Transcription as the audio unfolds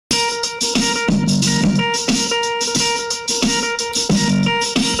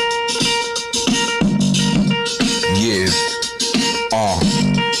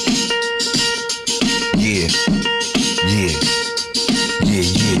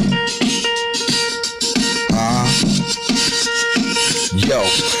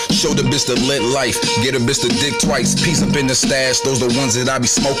Show the bitch the lit life, get a bitch the dick twice. Peace up in the stash, those the ones that I be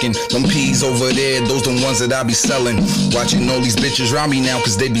smoking. Them peas over there, those the ones that I be selling. Watching all these bitches around me now,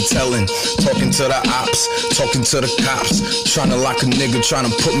 cause they be telling. Talking to the ops, talking to the cops. Trying to lock a nigga, trying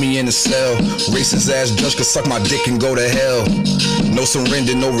to put me in a cell. Racist ass judge could suck my dick and go to hell. No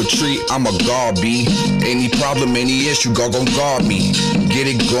surrender, no retreat, I'm a guard B. Any problem, any issue, God gon' guard me. Get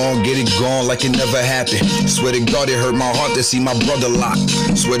it gone like it never happened. Swear to God it hurt my heart to see my brother locked.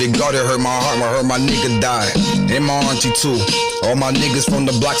 Swear to God it hurt my heart when I heard my nigga die. And my auntie too. All my niggas from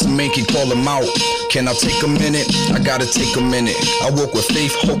the blocks of Maine can call them out. Can I take a minute? I gotta take a minute. I walk with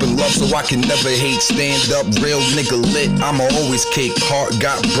faith, hope and love so I can never hate. Stand up, real nigga lit, I'ma always cake. Heart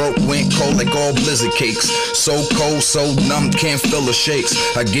got broke, went cold like all blizzard cakes. So cold, so numb, can't feel the shakes.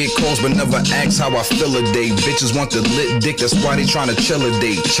 I get calls but never ask how I feel a day. Bitches want the lit dick, that's why they tryna chill a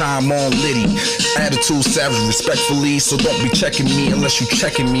day. Chime on litty, attitude savage respectfully. So don't be checking me unless you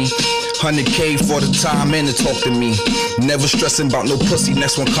checking me. 100K for the time and to talk to me. Never stressing about no pussy,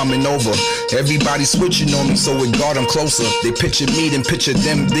 next one coming over. Everybody switching on me, so with God I'm closer. They picture me, then picture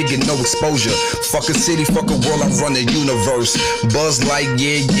them, they get no exposure. Fuck a city, fuck a world, I run the universe. Buzz like,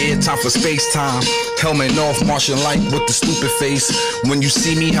 yeah, time for space time. Helmet off, Martian light with the stupid face. When you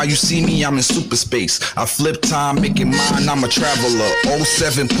see me, how you see me, I'm in super space. I flip time, make it mine, I'm a traveler.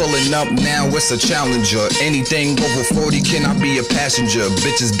 07 pulling up, now it's a challenger. Anything over 40, can I be a passenger?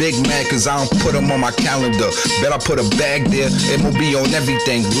 Bitches big mad cause I don't put them on my calendar. Bet I put a bag there, MOB on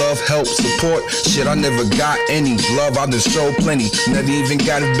everything. Love, help, support, shit I never got any. Love I done showed plenty, never even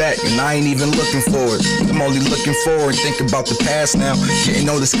got it back. And I ain't even looking for it, I'm only looking forward. Think about the past now, getting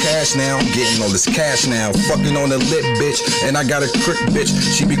all this cash now. Getting all this cash now, fucking on a lit bitch. And I got a crook bitch,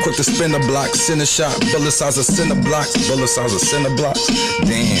 she be quick to spin a block. Send a shot, bullet size of cinder blocks. Bullet size of cinder blocks,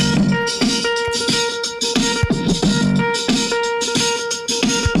 damn.